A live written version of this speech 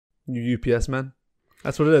You UPS men.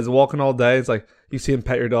 That's what it is. Walking all day. It's like you see him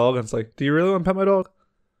pet your dog, and it's like, do you really want to pet my dog,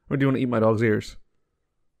 or do you want to eat my dog's ears?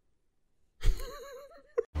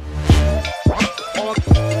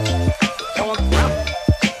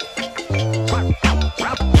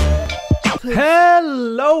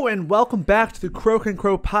 Hello and welcome back to the Croak and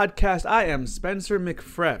Crow podcast. I am Spencer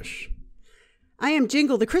McFresh. I am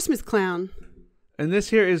Jingle, the Christmas clown. And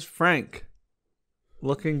this here is Frank.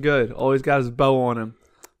 Looking good. Always got his bow on him.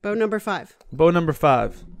 Bow number 5. Bow number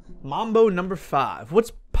 5. Mambo number 5.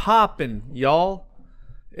 What's poppin', y'all?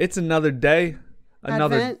 It's another day.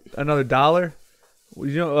 Another dollar.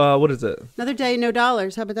 You know, what is it? Another day, no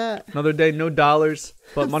dollars. How about that? Another day, no dollars.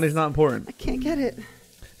 But money's not important. I can't get it.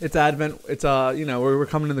 It's Advent. It's we're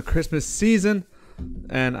coming in the Christmas season,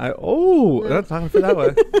 and that's not gonna fit that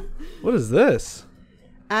way. What is this?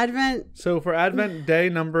 Advent. So for Advent day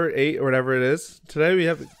number 8 or whatever it is, today we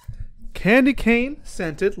have candy cane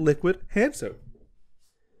scented liquid hand soap.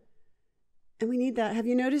 And we need that. Have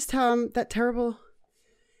you noticed how that terrible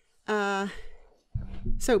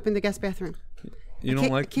soap in the guest bathroom?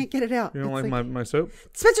 I can't get it out. You don't like my soap?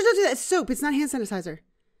 Spencer, don't do that. It's soap. It's not hand sanitizer.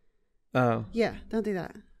 Oh. Yeah, don't do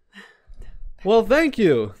that. Well, thank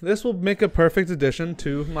you. This will make a perfect addition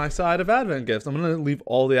to my side of Advent gifts. I'm going to leave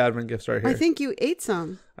all the Advent gifts right here. I think you ate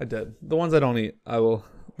some. I did. The ones I don't eat, I will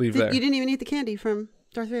leave there. You didn't even eat the candy from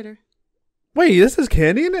Darth Vader. Wait, this has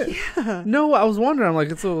candy in it? Yeah. No, I was wondering. I'm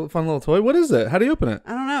like, it's a fun little toy. What is it? How do you open it?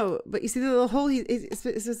 I don't know. But you see the little hole? It's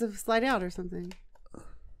supposed to slide out or something.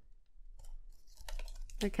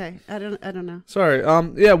 Okay. I don't know. Sorry.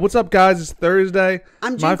 Yeah, what's up, guys? It's Thursday.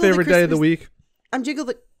 My favorite day of the week. I'm Jingle.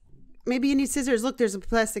 Maybe you need scissors. Look, there's a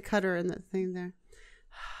plastic cutter in the thing there.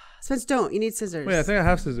 Spence, don't. You need scissors. Wait, I think I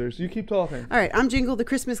have scissors. You keep talking. All right. I'm Jingle, the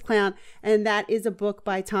Christmas clown. And that is a book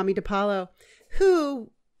by Tommy DePaulo, who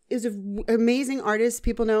is an amazing artist.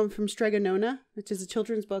 People know him from Stregonona, which is a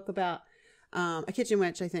children's book about a kitchen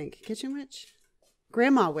witch, I think. Kitchen witch?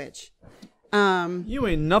 Grandma witch. You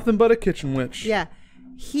ain't nothing but a kitchen witch. Yeah.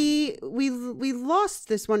 We lost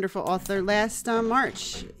this wonderful author last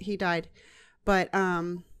March. He died. But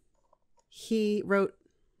he wrote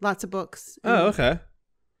lots of books. Oh, okay.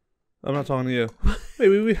 I'm not talking to you. Wait,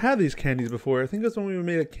 we had these candies before. I think that's when we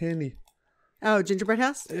made a candy. Oh, gingerbread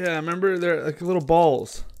house? Yeah, I remember they're like little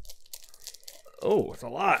balls. Oh, it's a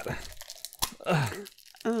lot.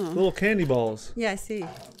 Little candy balls. Yeah, I see.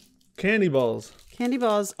 Candy balls. Candy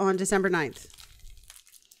balls on December 9th.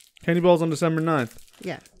 Candy balls on December 9th.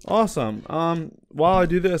 Yeah. Awesome. While I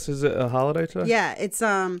do this, is it a holiday today? Yeah,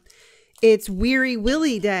 it's Weary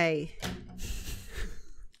Willie Day.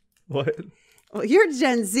 What? Well, you're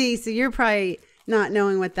Gen Z, so you're probably not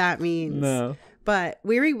knowing what that means. No. But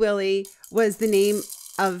Weary Willie was the name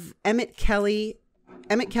of Emmett Kelly.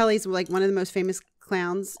 Emmett Kelly's like one of the most famous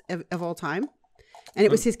clowns of all time. And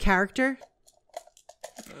it was his character.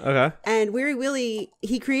 Okay. And Weary Willie,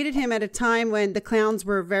 he created him at a time when the clowns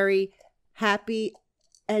were very happy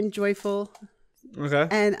and joyful. Okay.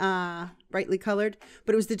 And brightly colored.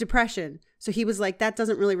 But it was the Depression. So he was like, that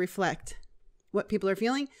doesn't really reflect what people are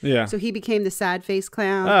feeling. Yeah. So he became the sad face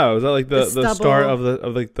clown. Oh, is that like the start of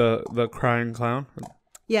the crying clown?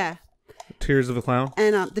 Yeah. Tears of the Clown.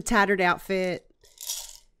 And the tattered outfit.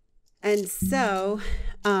 And so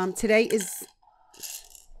today is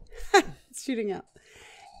it's shooting out.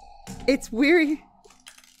 It's Weary.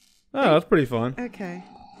 Oh, that's pretty fun. Okay.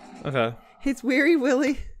 It's Weary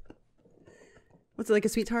Willie. What's it, like a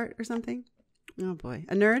sweetheart or something? Oh boy.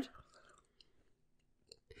 A nerd?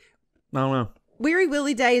 I don't know. Weary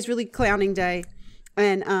Willie Day is really clowning day.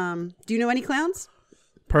 And do you know any clowns?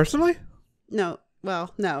 Personally? No.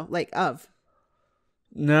 Well, no. Like of.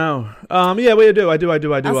 No. Yeah, I do.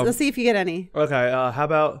 Let's see if you get any. Okay. How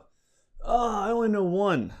about? I only know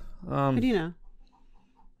one. Who do you know?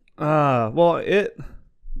 Well,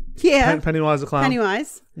 Yeah. Pennywise the clown.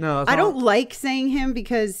 Pennywise. No, I don't like saying him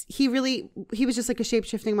because he was just like a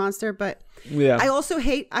shape-shifting monster. But yeah, I also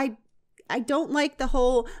hate. I don't like the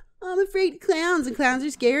whole. I'm afraid of clowns and clowns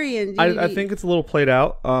are scary. And I think it's a little played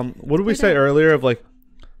out. What did we say earlier of like?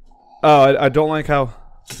 Oh, I don't like how.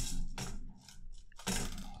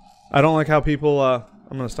 I don't like how people. I'm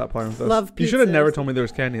gonna stop playing with this. Love pizza. You should have never told me there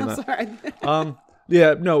was candy in that. Sorry.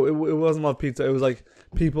 Yeah, no, it wasn't love pizza. It was like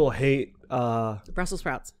people hate. Brussels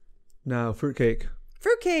sprouts. No, fruitcake.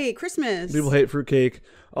 Fruitcake, Christmas. People hate fruitcake.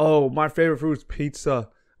 Oh, my favorite fruit is pizza,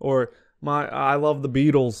 or I love the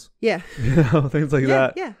Beatles. Yeah. Things like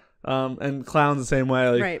that. Yeah. And clowns the same way.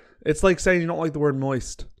 Like, right. It's like saying you don't like the word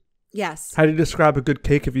moist. Yes. How do you describe a good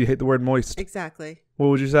cake if you hate the word moist? Exactly. What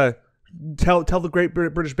would you say? tell the Great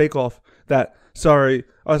British Bake Off that, sorry,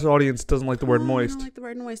 us audience doesn't like the word moist. I don't like the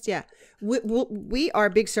word moist, yeah. We are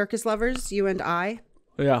big circus lovers, you and I.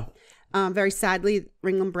 Yeah. Very sadly,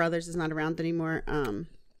 Ringling Brothers is not around anymore.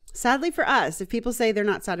 Sadly for us, if people say they're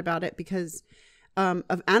not sad about it because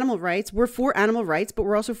of animal rights, we're for animal rights, but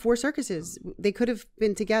we're also for circuses. They could have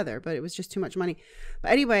been together, but it was just too much money.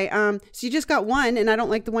 But anyway, so you just got one, and I don't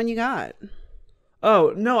like the one you got.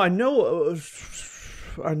 Oh, no, I know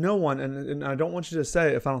one, and I don't want you to say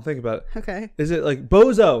it if I don't think about it. Okay. Is it like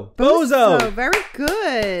Bozo? Bozo! Very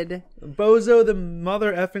good. Bozo the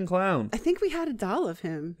mother effing clown. I think we had a doll of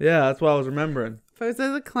him. Yeah, that's what I was remembering.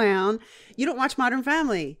 Bozo the clown. You don't watch Modern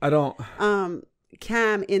Family. I don't.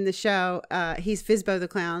 Cam in the show, he's Fizbo the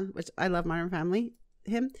clown, which I love Modern Family.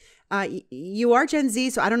 Him. You are Gen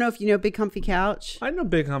Z, so I don't know if you know Big Comfy Couch. I know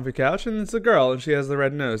Big Comfy Couch, and it's a girl, and she has the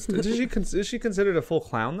red nose. Is she considered a full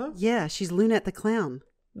clown, though? Yeah, she's Lunette the clown.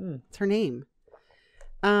 It's her name.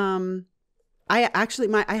 I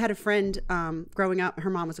had a friend growing up. Her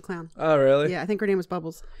mom was a clown. Oh, really? Yeah, I think her name was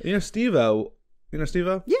Bubbles. You know Steve-O?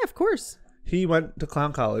 Yeah, of course. He went to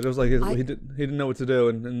clown college. It was like he didn't know what to do,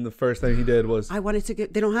 and the first thing he did was... I wanted to go...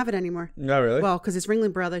 They don't have it anymore. Oh, really? Well, because it's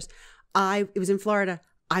Ringling Brothers. It was in Florida.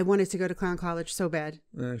 I wanted to go to clown college so bad.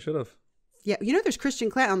 Yeah, I should have. Yeah, you know, there's Christian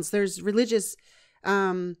clowns. There's religious.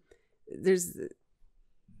 I'm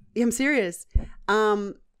serious.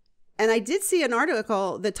 And I did see an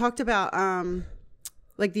article that talked about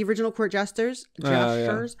like the original court jesters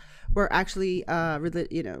were actually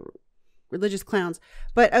religious clowns.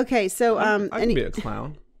 But okay, so I can be a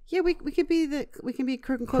clown. Yeah, we can be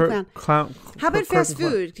Croak and Clown. How about fast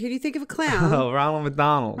food? Can you think of a clown? Oh, Ronald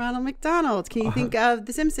McDonald. Ronald McDonald. Can you think of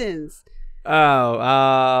The Simpsons?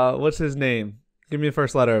 Oh, what's his name? Give me the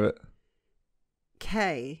first letter of it.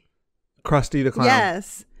 K. Krusty the Clown.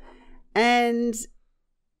 Yes. And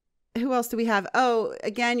who else do we have? Oh,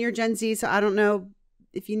 again, you're Gen Z, so I don't know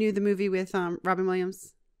if you knew the movie with Robin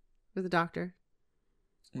Williams with the doctor.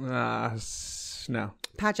 No.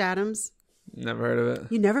 Patch Adams. Never heard of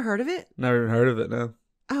it. You never heard of it? Never even heard of it, no.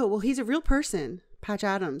 Oh, well, he's a real person, Patch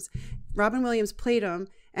Adams. Robin Williams played him,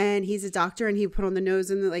 and he's a doctor, and he put on the nose,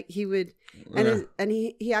 and he would, and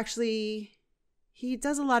he actually, he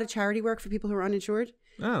does a lot of charity work for people who are uninsured.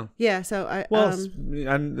 Oh. Yeah, so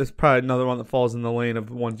and there's probably another one that falls in the lane of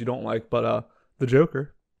ones you don't like, but the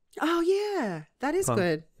Joker. Oh, yeah. That is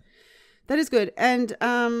good. That is good. And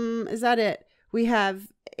is that it? We have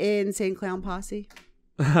Insane Clown Posse.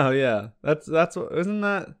 Oh, yeah. That's isn't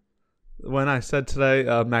that when I said today,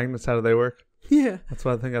 magnets, how do they work? Yeah. That's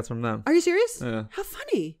what I think that's from them. Are you serious? Yeah. How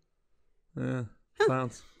funny. Yeah.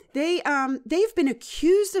 Clowns. They've been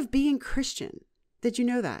accused of being Christian. Did you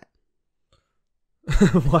know that?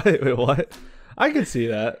 Wait, what? I could see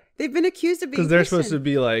that. They've been accused of being Christian. Because they're supposed to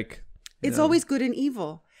be like... It's always good and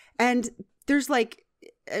evil. And there's like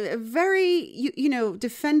a very,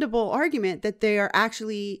 defendable argument that they are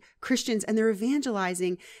actually Christians and they're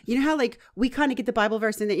evangelizing. You know how like we kind of get the Bible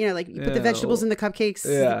verse and that, like you put the vegetables in the cupcakes.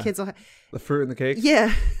 Yeah. The kids will the fruit in the cake?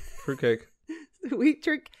 Yeah. Fruit cake. We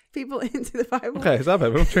trick people into the Bible. Okay, it's not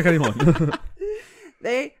bad. We don't trick anyone.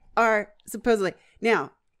 They are supposedly.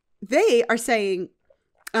 Now, they are saying,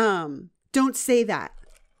 don't say that.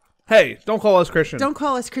 Hey, don't call us Christians. Don't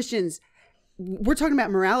call us Christians. We're talking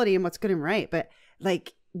about morality and what's good and right. But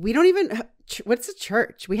like, we don't even, what's a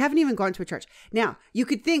church? We haven't even gone to a church. Now, you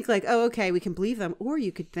could think like, oh, okay, we can believe them. Or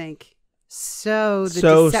you could think,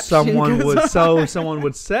 someone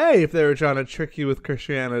would say if they were trying to trick you with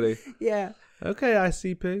Christianity. Yeah. Okay,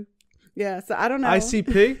 ICP. Yeah, so I don't know.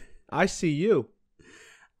 ICP? I see you.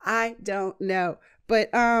 I don't know. But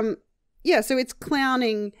yeah, so it's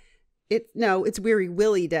clowning. It's Weary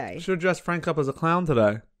Willie Day. Should have dressed Frank up as a clown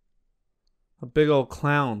today. A big old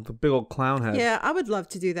clown. The big old clown head. Yeah, I would love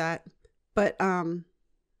to do that. But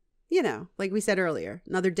like we said earlier,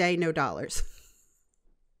 another day, no dollars.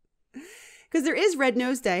 Because there is Red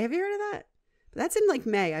Nose Day. Have you heard of that? That's in like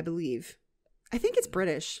May, I believe. I think it's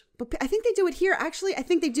British, but I think they do it here. Actually, I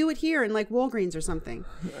think they do it here in like Walgreens or something.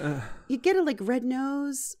 You get a like red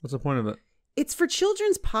nose. What's the point of it? It's for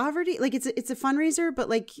children's poverty. Like it's a fundraiser, but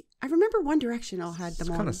like I remember One Direction all had them.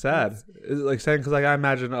 It's kind of sad. Is it like saying because like I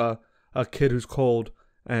imagine a kid who's cold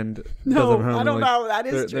and no, doesn't I don't know. That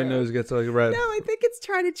is true. Their nose gets like red. No, I think it's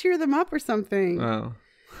trying to cheer them up or something. Oh,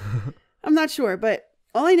 I'm not sure, but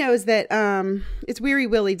all I know is that it's Weary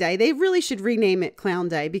Willie Day. They really should rename it Clown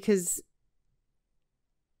Day because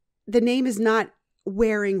the name is not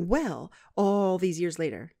wearing well all these years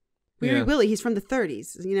later. Weary Willie, he's from the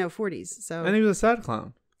 30s, 40s. So and he was a sad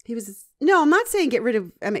clown. No, I'm not saying get rid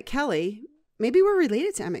of Emmett Kelly. Maybe we're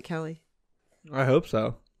related to Emmett Kelly. I hope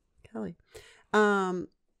so. Kelly. No,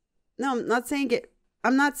 I'm not saying it.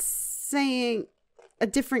 I'm not saying a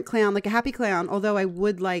different clown, like a happy clown, although I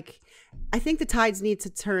think the tides need to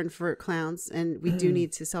turn for clowns, and we do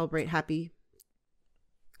need to celebrate happy,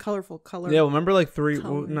 colorful color. Yeah, well, remember like it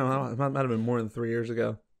might have been more than 3 years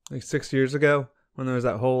ago, like 6 years ago, when there was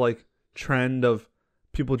that whole like trend of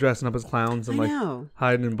people dressing up as clowns and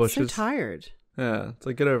hiding in bushes. I'm so tired. Yeah, it's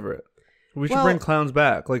like, get over it. We should bring clowns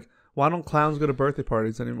back. Like, why don't clowns go to birthday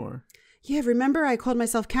parties anymore? Yeah, remember I called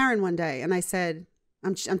myself Karen one day, and I said,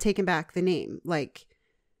 I'm taking back the name. Like,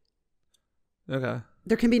 okay,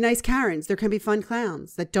 there can be nice Karens. There can be fun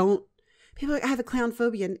clowns that don't. People are like, I have a clown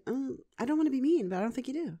phobia. And, I don't want to be mean, but I don't think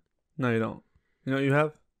you do. No, you don't. You know what you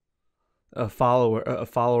have? A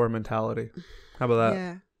follower mentality. How about that?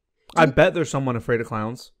 Yeah. I bet there's someone afraid of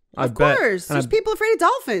clowns. Of course. There's people afraid of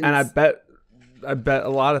dolphins. And I bet a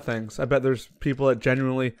lot of things. I bet there's people that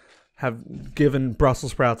genuinely have given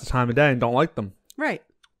Brussels sprouts the time of day and don't like them. Right.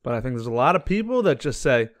 But I think there's a lot of people that just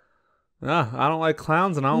say, I don't like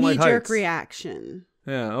clowns and I don't like heights. Knee-jerk reaction.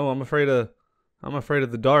 Yeah. Oh, I'm afraid of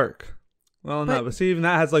the dark. Well, no, but see, even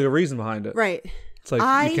that has like a reason behind it. Right. It's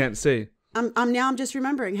like you can't see. I'm just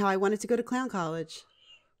remembering how I wanted to go to clown college.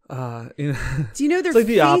 Do you know their it's like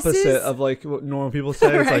the faces? opposite of like what normal people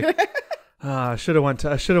say. It's right. like, I should have went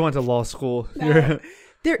to law school. No.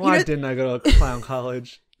 Why didn't I go to clown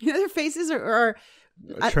college? You know their faces are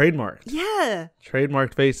trademarked. Yeah.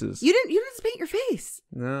 Trademarked faces. You didn't paint your face.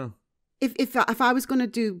 No. If I was going to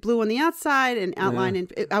do blue on the outside and outline,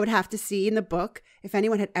 and I would have to see in the book if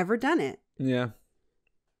anyone had ever done it. Yeah.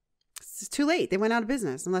 It's too late. They went out of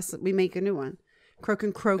business unless we make a new one. Croak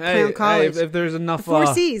and Croak Clown College. If there's enough, the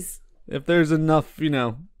 4 C's. If there's enough,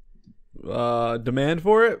 demand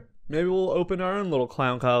for it, maybe we'll open our own little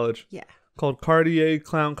clown college. Yeah. Called Cartier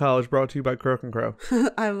Clown College, brought to you by Croak and Croak.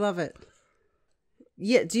 I love it.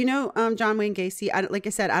 Yeah. Do you know John Wayne Gacy? Like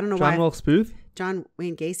I said, I don't know why. John Wilkes Booth? John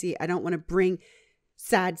Wayne Gacy. I don't want to bring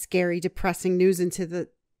sad, scary, depressing news into the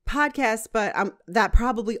podcast, but that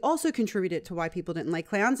probably also contributed to why people didn't like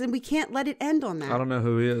clowns, and we can't let it end on that. I don't know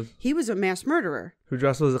who he is. He was a mass murderer. Who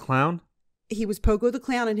dressed as a clown? He was Pogo the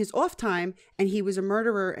Clown in his off time, and he was a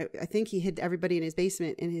murderer. I think he hid everybody in his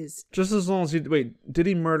basement in his... Just as long as he... Wait, did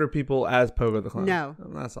he murder people as Pogo the Clown? No.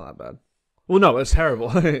 That's not that bad. Well, no, it's terrible.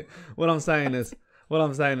 What I'm saying is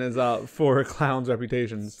for clowns'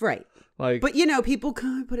 reputations. Right. Like, but people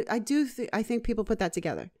kind of put it... I think people put that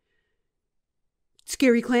together.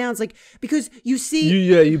 Scary clowns, like, because you see...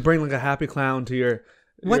 You bring like a happy clown to your...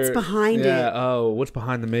 What's behind it? Yeah, what's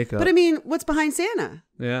behind the makeup? But I mean, what's behind Santa?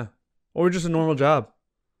 Yeah. Or just a normal job.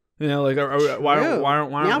 Like, why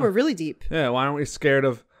aren't now we're really deep. Yeah, why aren't we scared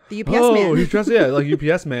of the UPS man? Oh, he's dressed, like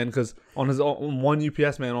UPS man, because one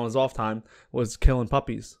UPS man on his off time was killing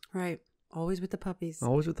puppies. Right. Always with the puppies.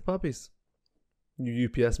 Always with the puppies. You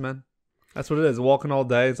UPS man. That's what it is. Walking all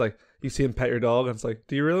day. It's like you see him pet your dog, and it's like,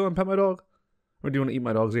 do you really want to pet my dog? Or do you want to eat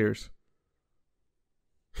my dog's ears?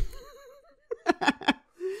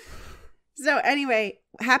 So anyway,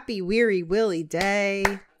 happy Weary Willie Day.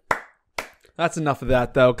 That's enough of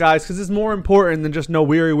that, though, guys, because it's more important than just no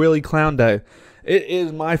Weary Willie Clown Day. It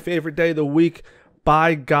is my favorite day of the week.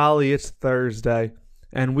 By golly, it's Thursday.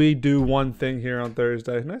 And we do one thing here on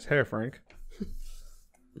Thursday. Nice hair, Frank.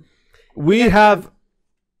 We have...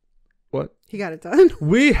 What? He got it done.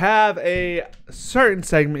 We have a certain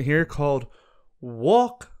segment here called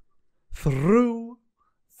Walk Through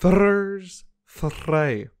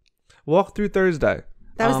Thursday. Walk Through Thursday.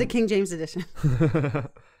 That was the King James edition.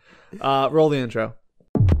 Roll the intro.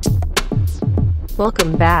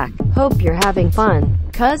 Welcome back. Hope you're having fun.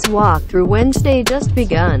 'Cause Walk Through Wednesday just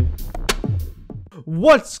begun.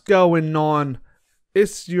 What's going on?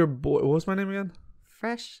 It's your boy. What's my name again?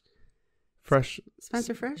 Fresh.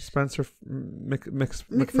 Spencer Fresh? Spencer McFresh.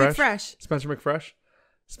 McFresh. Spencer McFresh.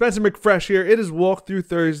 Spencer McFresh here. It is Walk Through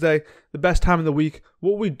Thursday, the best time of the week.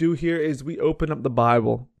 What we do here is we open up the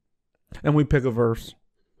Bible and we pick a verse.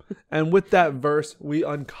 And with that verse, we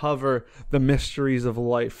uncover the mysteries of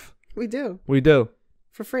life. We do.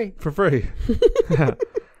 For free.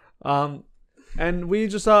 And we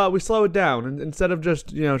just we slow it down, and instead of just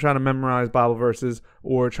trying to memorize Bible verses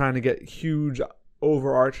or trying to get huge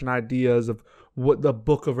overarching ideas of what the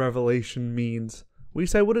book of Revelation means, we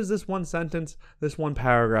say, what does this one sentence, this one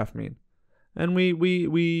paragraph mean? And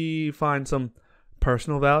we find some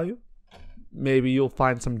personal value. Maybe you'll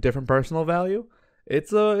find some different personal value.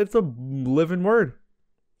 It's a living word.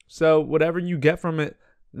 So whatever you get from it,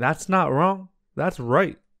 that's not wrong. That's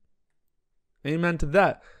right. Amen to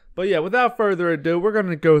that. But yeah, without further ado, we're going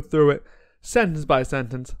to go through it sentence by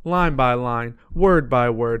sentence, line by line, word by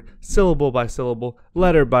word, syllable by syllable,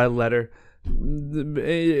 letter by letter.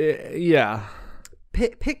 Yeah.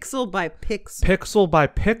 Pixel by pixel. Pixel by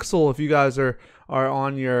pixel if you guys are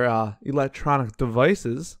on your electronic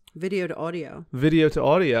devices. Video to audio. Video to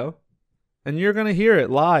audio. And you're going to hear it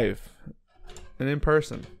live and in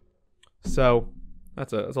person. So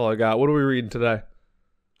that's all I got. What are we reading today?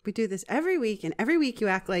 We do this every week, and every week you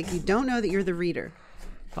act like you don't know that you're the reader.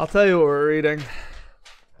 I'll tell you what we're reading.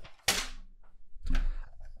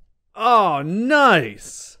 Oh,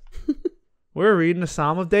 nice. We're reading the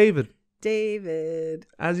Psalm of David. David.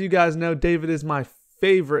 As you guys know, David is my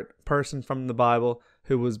favorite person from the Bible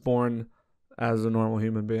who was born as a normal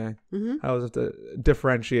human being. Mm-hmm. I always have to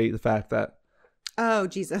differentiate the fact that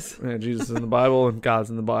Jesus. Yeah, Jesus is in the Bible and God's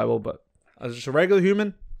in the Bible, but as just a regular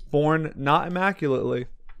human, born not immaculately,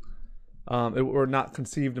 or not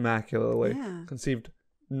conceived immaculately, conceived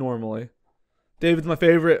normally. David's my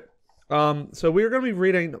favorite. So we're going to be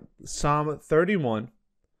reading Psalm 31,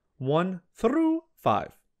 1 through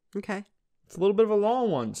 5. Okay. It's a little bit of a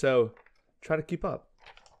long one, so try to keep up.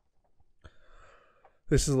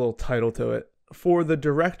 This is a little title to it. For the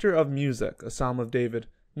director of music, a Psalm of David.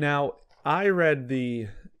 Now, I read the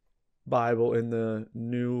Bible in the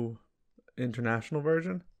New International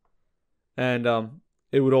Version, and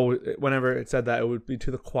it would always, whenever it said that, it would be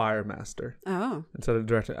to the choir master. Oh. Instead of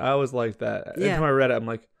director. I always liked that. Yeah. Every time I read it, I'm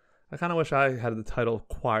like, I kind of wish I had the title of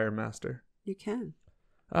choir master. You can.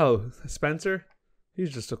 Oh, Spencer?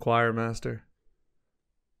 He's just a choir master.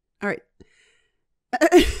 All right.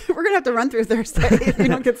 We're going to have to run through Thursday if you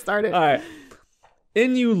don't get started. All right.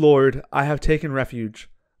 In you, Lord, I have taken refuge.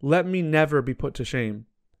 Let me never be put to shame.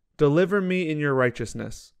 Deliver me in your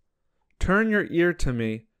righteousness. Turn your ear to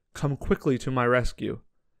me. Come quickly to my rescue.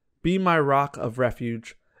 Be my rock of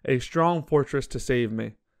refuge, a strong fortress to save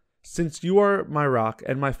me. Since you are my rock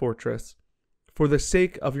and my fortress, for the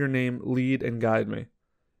sake of your name, lead and guide me.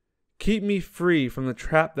 Keep me free from the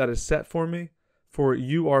trap that is set for me, for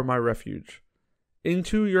you are my refuge.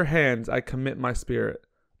 Into your hands I commit my spirit.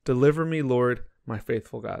 Deliver me, Lord, my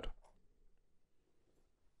faithful God.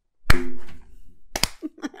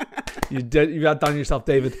 You outdone yourself,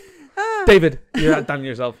 David. David, you outdone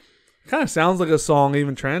yourself. Kind of sounds like a song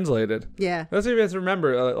even translated. Yeah. That's what you have to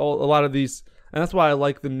remember. A lot of these, and that's why I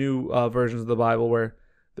like the new versions of the Bible where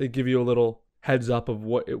they give you a little heads up of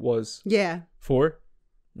what it was for,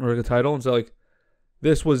 or the title. And so, like,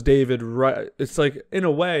 this was David, right? It's like, in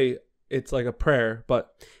a way, it's like a prayer,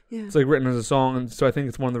 but it's like written as a song. And so I think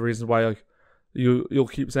it's one of the reasons why, like, you'll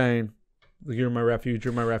keep saying, you're my refuge,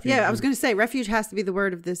 you're my refuge. Yeah, I was going to say, refuge has to be the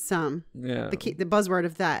word of this psalm. Yeah. The buzzword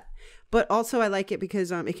of that. But also I like it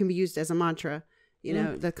because it can be used as a mantra. You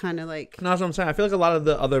know, the kind of like... No, that's what I'm saying. I feel like a lot of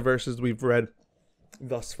the other verses we've read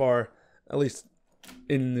thus far, at least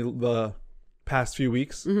in the past few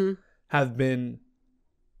weeks, have been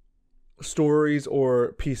stories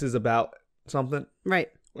or pieces about something. Right.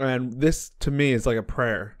 And this, to me, is like a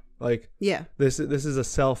prayer. Like, this is a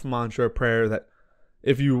self-mantra prayer that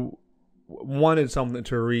if you wanted something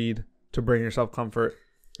to read to bring yourself comfort,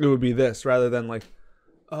 it would be this, rather than like,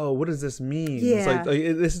 oh, what does this mean? Yeah. It's like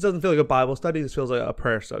this doesn't feel like a Bible study. This feels like a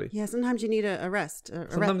prayer study. Yeah, sometimes you need a rest.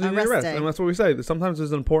 Sometimes you need a rest. Day. And that's what we say. Sometimes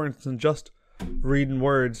there's an importance in just reading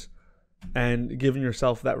words and giving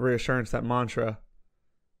yourself that reassurance, that mantra.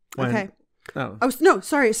 Okay. Oh, no,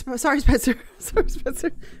 sorry, Spencer. Sorry, Spencer.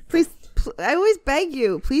 Please, I always beg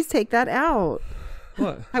you, please take that out.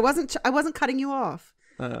 What? I wasn't cutting you off.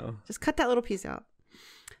 Oh. Just cut that little piece out.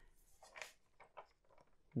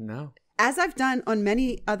 No. As I've done on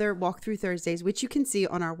many other Walkthrough Thursdays, which you can see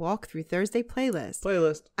on our Walkthrough Thursday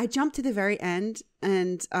playlist, I jump to the very end,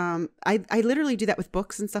 and I literally do that with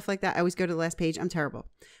books and stuff like that. I always go to the last page. I'm terrible.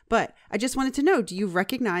 But I just wanted to know, do you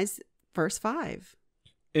recognize verse 5?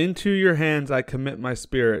 Into your hands I commit my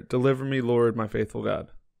spirit. Deliver me, Lord, my faithful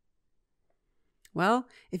God. Well,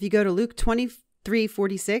 if you go to Luke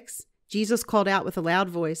 23:46, Jesus called out with a loud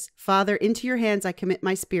voice, Father, into your hands I commit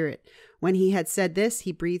my spirit. When he had said this,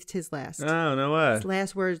 he breathed his last. Oh, no way. His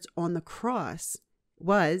last words on the cross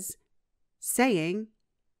was saying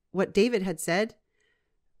what David had said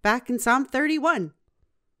back in Psalm 31.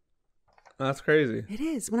 That's crazy. It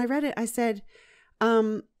is. When I read it, I said,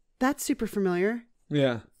 that's super familiar.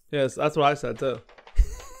 Yeah. Yes, that's what I said too.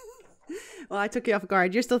 Well, I took you off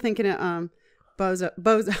guard. You're still thinking of Bozo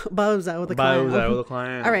with the client. Bozo with the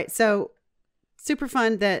client. All right, so super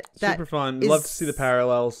fun. Super fun. Love to see the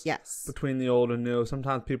parallels. Yes. Between the old and new.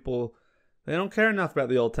 Sometimes people, they don't care enough about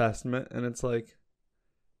the Old Testament, and it's like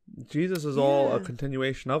Jesus is all a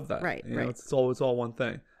continuation of that. Right. You know, it's all one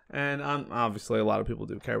thing. And obviously a lot of people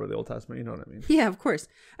do care about the Old Testament. You know what I mean? Yeah, of course.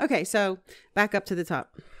 Okay, so back up to the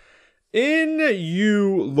top. In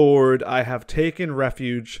you, Lord, I have taken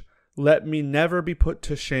refuge. Let me never be put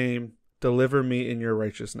to shame. Deliver me in your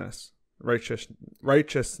righteousness. Righteousness.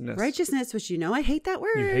 Righteousness, which I hate that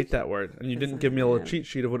word. You hate that word, and you didn't give me a little cheat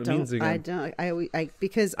sheet of what it means again. I don't. I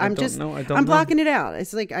because I I'm don't just. know. I don't I'm know. blocking it out.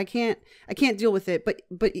 It's like I can't deal with it. But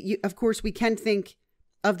of course we can think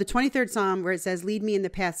of the 23rd Psalm where it says, "Lead me in the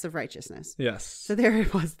paths of righteousness." Yes. So there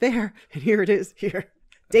it was there, and here it is here.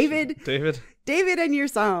 David and your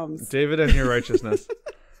Psalms. David and your righteousness.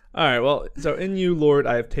 All right. Well, so in you, Lord,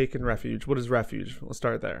 I have taken refuge. What is refuge? We'll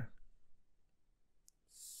start there.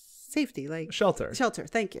 Safety, like shelter.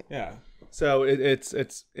 Thank you. Yeah. So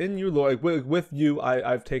it's in you, Lord. With you,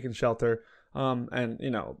 I've taken shelter. And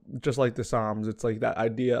just like the Psalms, it's like that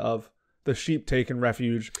idea of the sheep taking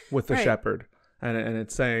refuge with the shepherd, and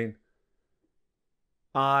it's saying,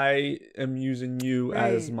 I am using you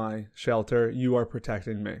as my shelter. You are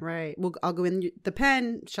protecting me. Right. Well, I'll go in the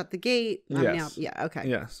pen, shut the gate. Yes. Yeah. Okay.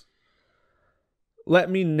 Yes. Let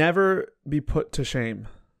me never be put to shame.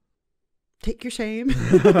 Take your shame.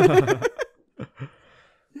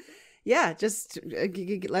 Yeah, just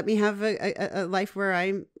let me have a life where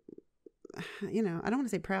I'm, I don't want to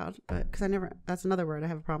say proud, but because that's another word I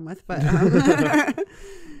have a problem with. But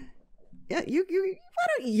yeah, why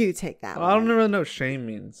don't you take that one? I don't really know what shame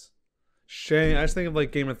means. Shame. I just think of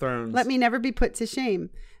like Game of Thrones. Let me never be put to shame.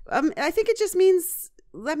 I think it just means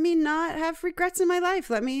let me not have regrets in my life.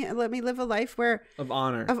 Let me live a life of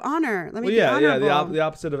honor. Let me be honorable. Yeah. The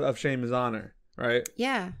opposite of shame is honor, right?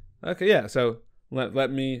 Yeah. Okay. Yeah. So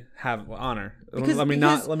let me have honor. Let me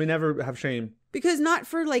never have shame. Because not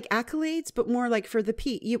for like accolades, but more like for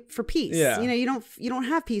for peace. Yeah. You don't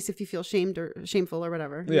have peace if you feel shamed or shameful or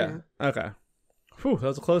whatever. Yeah. Okay. Whew,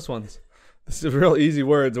 those are close ones. This is real easy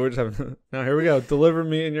words. We're just having now. Here we go. Deliver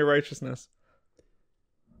me in your righteousness.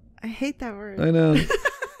 I hate that word. I know.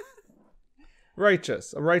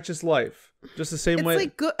 Righteous, a righteous life, just the same way. It's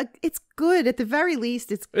like good. It's good at the very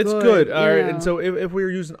least. It's good. It's good. All right. And so if we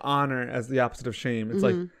were using honor as the opposite of shame, it's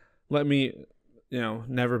like, let me,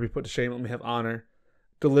 never be put to shame. Let me have honor.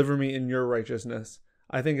 Deliver me in your righteousness.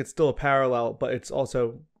 I think it's still a parallel, but it's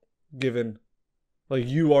also given, like,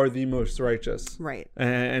 you are the most righteous. Right.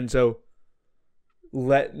 And so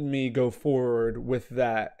let me go forward with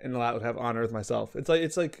that and allow it to have honor with myself.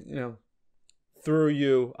 It's like through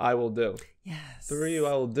you I will do. Yes. Through you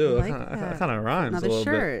I will do. That kind of rhymes Another a little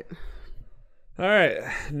shirt. bit. All right.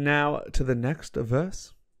 Now to the next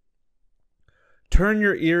verse. Turn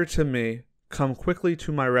your ear to me. Come quickly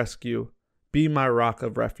to my rescue. Be my rock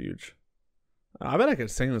of refuge. I bet I could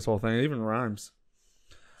sing this whole thing. It even rhymes.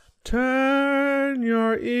 Turn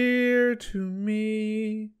your ear to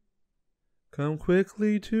me. Come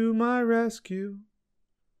quickly to my rescue.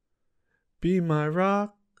 Be my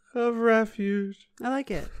rock of refuge. I like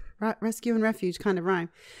it. Rescue and refuge kind of rhyme.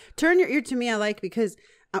 Turn your ear to me I like because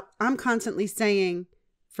I'm constantly saying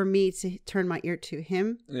for me to turn my ear to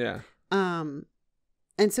him. Yeah. And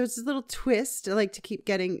so it's a little twist. I like to keep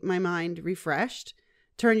getting my mind refreshed.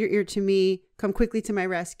 Turn your ear to me. Come quickly to my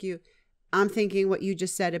rescue. I'm thinking what you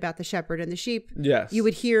just said about the shepherd and the sheep. Yes. You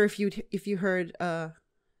would hear if you heard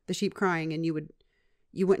the sheep crying, and you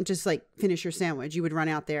wouldn't just like finish your sandwich. You would run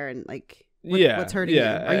out there and like, what's hurting you?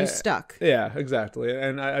 Are you stuck? Yeah, exactly.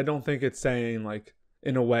 And I don't think it's saying like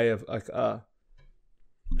in a way of like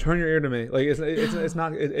turn your ear to me. Like it's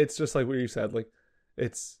not. It's just like what you said. Like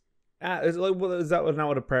it's like, well, is that not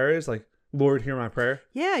what a prayer is? Like, Lord, hear my prayer.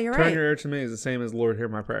 Yeah, you're Turn right. your ear to me is the same as Lord, hear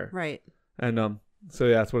my prayer. Right. And so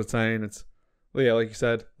yeah, that's what it's saying. It's like you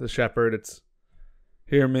said, the shepherd. It's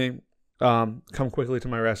hear me, come quickly to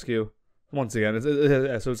my rescue. Once again,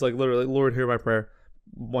 so it's like literally, Lord, hear my prayer.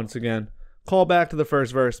 Once again, call back to the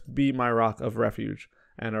first verse. Be my rock of refuge.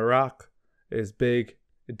 And a rock is big.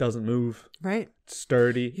 It doesn't move. Right. It's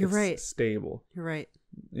sturdy. You're it's right. Stable. You're right.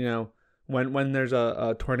 When there's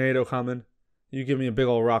a tornado coming, you give me a big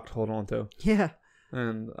old rock to hold on to. Yeah.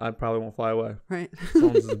 And I probably won't fly away. Right.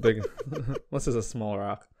 Unless it's a big, unless it's a small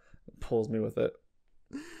rock, it pulls me with it.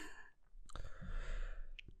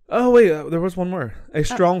 Oh wait, there was one more. A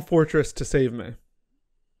strong fortress to save me.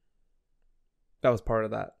 That was part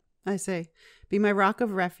of that. I say, be my rock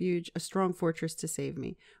of refuge, a strong fortress to save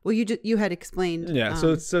me. Well, you had explained. Yeah.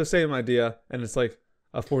 So it's the same idea, and it's like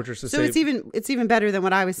a fortress to save. So it's even better than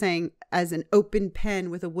what I was saying as an open pen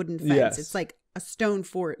with a wooden fence. Yes. It's like a stone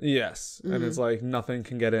fort. Yes, and it's like nothing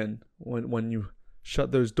can get in when you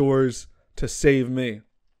shut those doors to save me.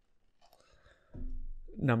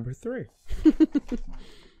 Number 3.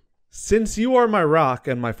 Since you are my rock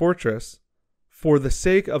and my fortress, For the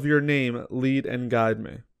sake of your name, lead and guide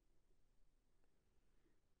me.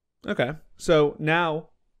 Okay. So now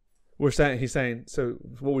he's saying, so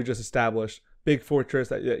what we just established, big fortress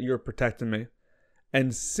that you're protecting me.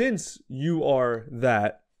 And since you are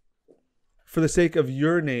that, for the sake of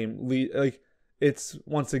your name, lead, like it's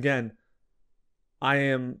once again,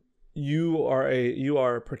 you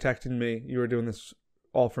are protecting me. You are doing this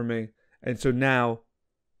all for me. And so now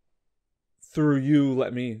through you,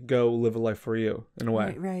 let me go live a life for you in a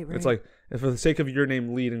way. Right. It's like, for the sake of your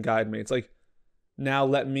name, lead and guide me. It's like, now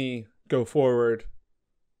let me go forward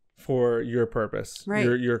for your purpose. Right.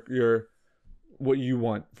 Your what you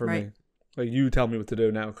want for me. Like, you tell me what to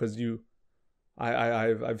do now, because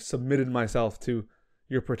I've submitted myself to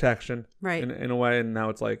your protection. Right. In a way, and now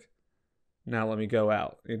it's like, now let me go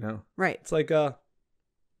out. You know. Right. It's like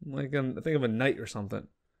think of a knight or something.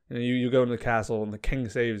 You know, you go into the castle and the king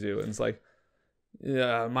saves you, and it's like,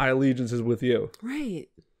 yeah, my allegiance is with you. Right.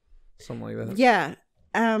 Something like that. Yeah.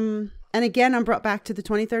 And again, I'm brought back to the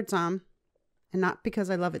 23rd Psalm. And not because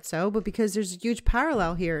I love it so, but because there's a huge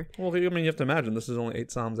parallel here. Well, I mean, you have to imagine this is only 8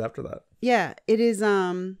 Psalms after that. Yeah, it is, ...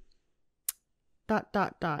 You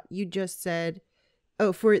just said,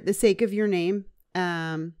 oh, for the sake of your name.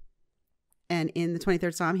 And in the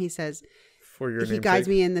 23rd Psalm, he says, for your he guides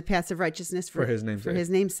me in the paths of righteousness for his name's sake. For his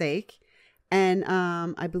name's sake. And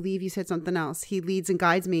I believe you said something else. He leads and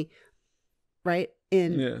guides me, right?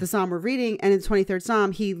 In the Psalm we're reading. And in the 23rd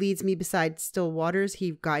Psalm, he leads me beside still waters.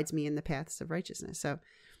 He guides me in the paths of righteousness. So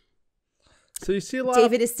you see a lot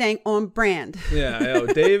David is staying on brand. Yeah,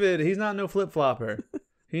 David, he's not no flip-flopper.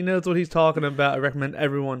 He knows what he's talking about. I recommend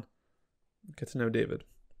everyone get to know David.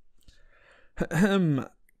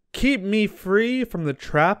 Keep me free from the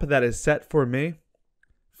trap that is set for me,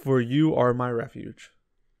 for you are my refuge.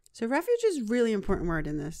 So refuge is a really important word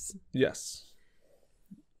in this. Yes.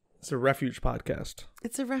 It's a refuge podcast.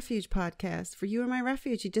 It's a refuge podcast. For you are my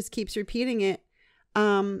refuge. He just keeps repeating it.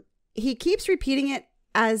 He keeps repeating it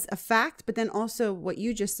as a fact, but then also what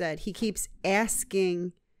you just said, he keeps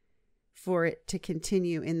asking for it to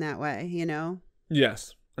continue in that way, you know?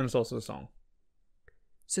 Yes. And it's also a song.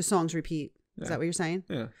 So songs repeat. Is that what you're saying?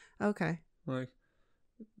 Yeah. Okay. Like,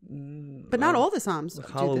 but not all the Psalms.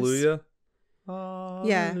 Like Hallelujah.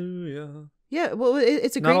 Hallelujah. Yeah. Well,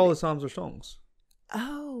 it's a not great. Not all the Psalms are songs.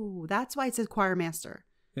 Oh, that's why it says choir master.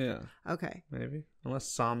 Yeah. Okay. Maybe. Unless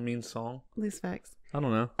Psalm means song. Loose facts. I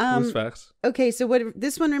don't know. Loose facts. Okay. So what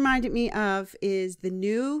this one reminded me of is the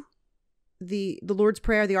Lord's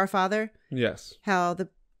Prayer, the Our Father. Yes. How the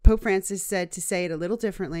Pope Francis said to say it a little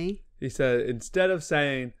differently. He said, instead of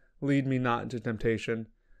saying, lead me not into temptation,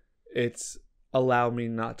 it's allow me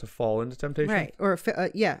not to fall into temptation. Right. Or,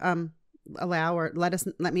 allow or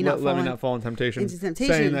let me not fall in temptation. Into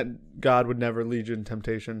temptation. Saying that God would never lead you in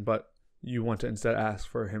temptation, but you want to instead ask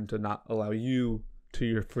for him to not allow you for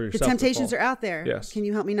yourself. The temptations are out there. Yes. Can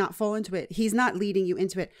you help me not fall into it? He's not leading you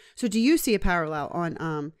into it. So do you see a parallel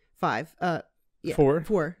on 5?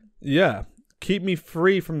 4. Yeah. Keep me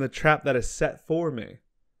free from the trap that is set for me.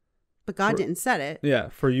 But God didn't set it. Yeah.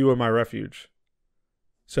 For you are my refuge.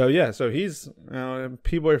 So he's,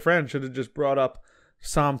 P-Boy Friend should have just brought up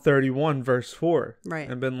Psalm 31 verse 4. Right.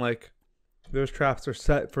 And been like, those traps are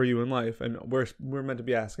set for you in life. And we're meant to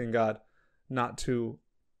be asking God not to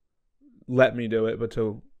let me do it, but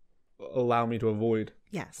to allow me to avoid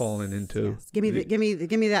falling into. Yes. Give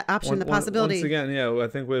me that option, the possibility. Once again, I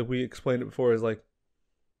think we explained it before is like,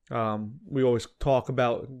 we always talk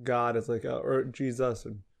about God as like, or Jesus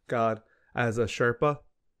and God as a Sherpa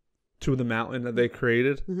to the mountain that they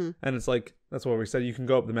created. Mm-hmm. And it's like, that's what we said. You can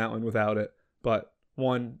go up the mountain without it, but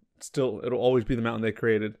it'll always be the mountain they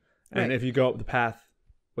created. And if you go up the path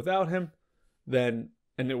without him, and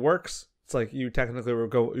it works, it's like you technically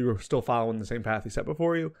you were still following the same path he set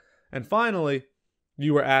before you. And finally,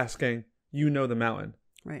 you were asking, the mountain.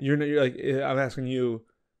 Right. You're like, I'm asking you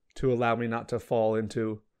to allow me not to fall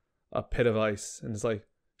into a pit of ice. And it's like,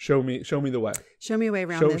 show me the way. Show me a way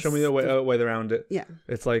around this. Show me the way around it. Yeah.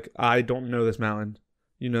 It's like, I don't know this mountain.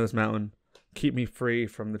 You know this mountain. Keep me free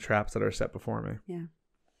from the traps that are set before me. Yeah.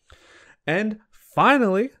 And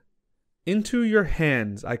finally, into your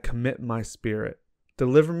hands I commit my spirit.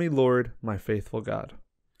 Deliver me, Lord, my faithful God.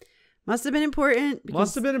 Must have been important.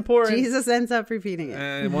 Jesus ends up repeating it.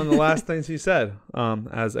 And one of the last things he said,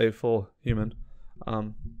 as a full human,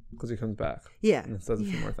 because he comes back. Yeah. And says a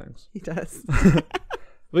few more things. He does. But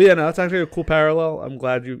that's actually a cool parallel. I'm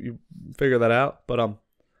glad you figured that out. But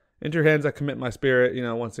into your hands I commit my spirit.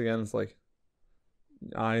 Once again, it's like,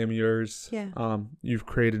 I am yours. Yeah. You've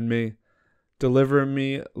created me. Deliver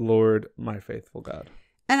me, Lord, my faithful God.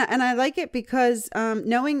 And I like it because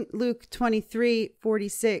knowing Luke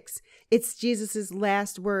 23:46, it's Jesus's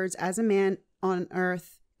last words as a man on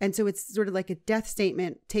earth. And so it's sort of like a death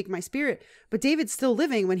statement, take my spirit. But David's still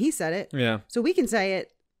living when he said it. Yeah. So we can say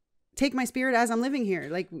it, take my spirit as I'm living here.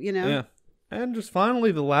 Like, Yeah. And just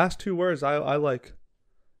finally, the last two words I like,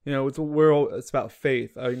 it's about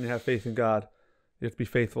faith. You can have faith in God. You have to be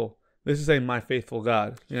faithful. This is saying my faithful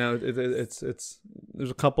God. It's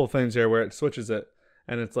there's a couple of things here where it switches it.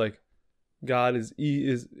 And it's like, God is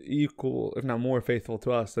equal, if not more faithful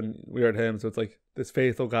to us than we are to him. So it's like this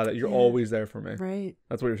faithful God that you're always there for me. Right.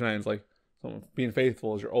 That's what you're saying. It's like being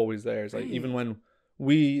faithful is you're always there. It's like even when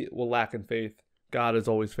we will lack in faith, God is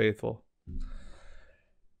always faithful.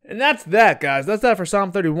 And that's that, guys. That's that for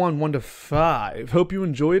Psalm 31, 1-5. Hope you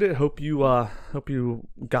enjoyed it. Hope you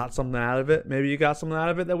got something out of it. Maybe you got something out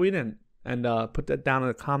of it that we didn't. And put that down in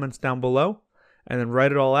the comments down below. And then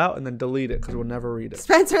write it all out and then delete it because we'll never read it.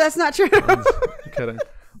 Spencer, that's not true. I'm kidding.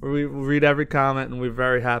 We read every comment and we're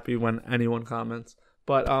very happy when anyone comments.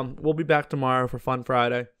 But we'll be back tomorrow for Fun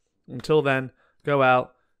Friday. Until then, go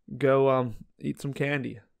out, go eat some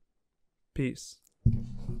candy. Peace.